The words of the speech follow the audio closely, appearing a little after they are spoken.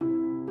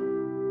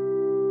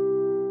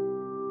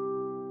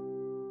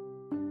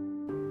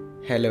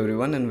Hello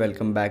everyone and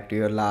welcome back to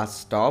your last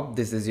stop.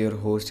 This is your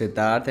host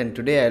Siddharth and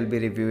today I'll be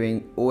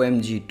reviewing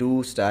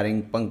OMG-2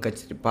 starring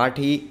Pankaj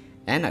Tripathi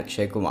and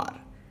Akshay Kumar.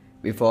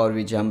 Before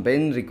we jump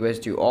in,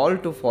 request you all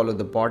to follow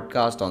the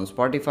podcast on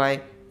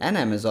Spotify and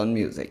Amazon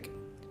Music.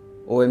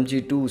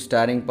 OMG-2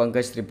 starring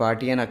Pankaj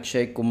Tripathi and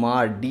Akshay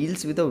Kumar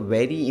deals with a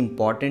very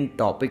important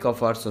topic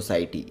of our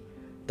society.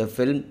 The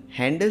film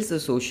handles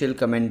the social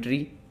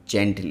commentary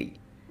gently.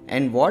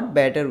 And what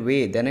better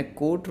way than a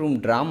courtroom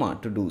drama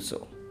to do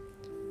so?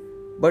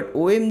 But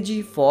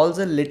OMG falls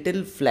a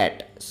little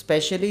flat,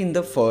 especially in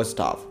the first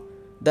half.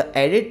 The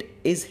edit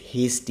is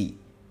hasty.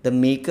 The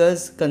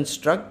makers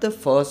construct the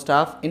first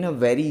half in a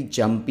very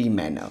jumpy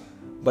manner,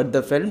 but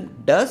the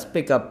film does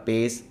pick up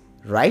pace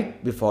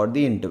right before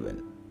the interval.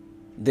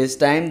 This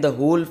time, the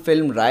whole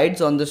film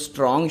rides on the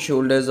strong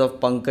shoulders of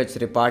Pankaj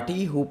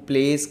Tripathi, who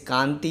plays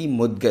Kanti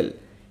Mudgal.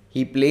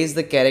 He plays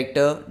the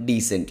character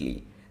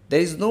decently. There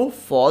is no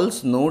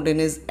false note in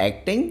his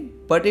acting,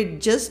 but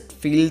it just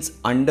feels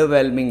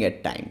underwhelming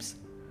at times.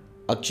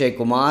 Akshay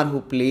Kumar,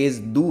 who plays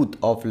Doot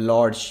of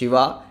Lord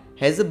Shiva,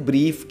 has a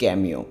brief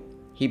cameo.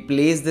 He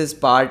plays this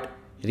part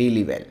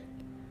really well.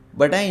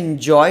 But I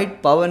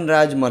enjoyed Pawan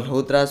Raj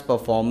Malhotra's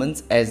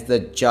performance as the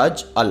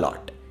judge a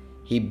lot.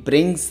 He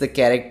brings the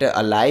character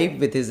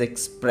alive with his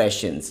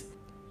expressions.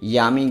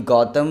 Yami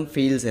Gautam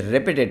feels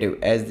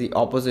repetitive as the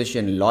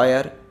opposition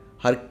lawyer.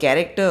 Her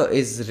character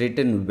is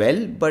written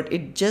well, but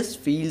it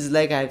just feels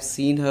like I've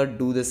seen her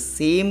do the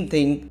same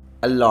thing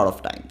a lot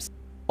of times.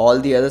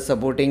 All the other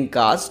supporting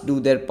cast do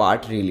their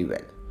part really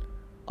well.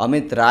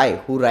 Amit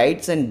Rai, who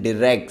writes and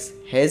directs,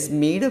 has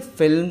made a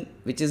film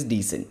which is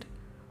decent.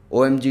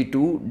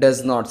 OMG-2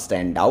 does not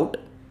stand out.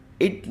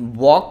 It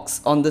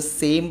walks on the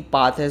same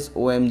path as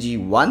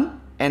OMG-1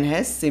 and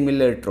has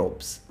similar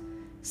tropes.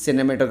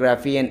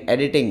 Cinematography and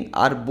editing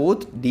are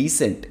both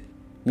decent.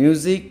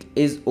 Music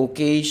is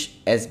okayish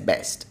as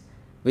best,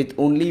 with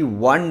only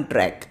one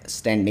track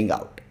standing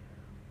out.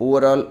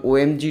 Overall,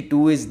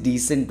 OMG-2 is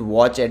decent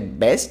watch at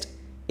best.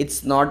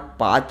 It's not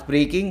path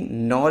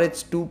breaking, nor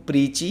it's too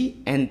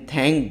preachy, and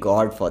thank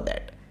God for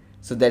that.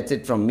 So that's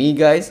it from me,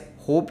 guys.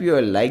 Hope you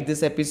all like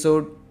this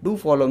episode. Do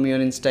follow me on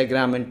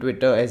Instagram and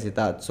Twitter as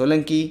Hitat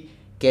Solanki.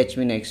 Catch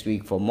me next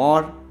week for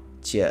more.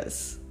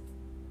 Cheers.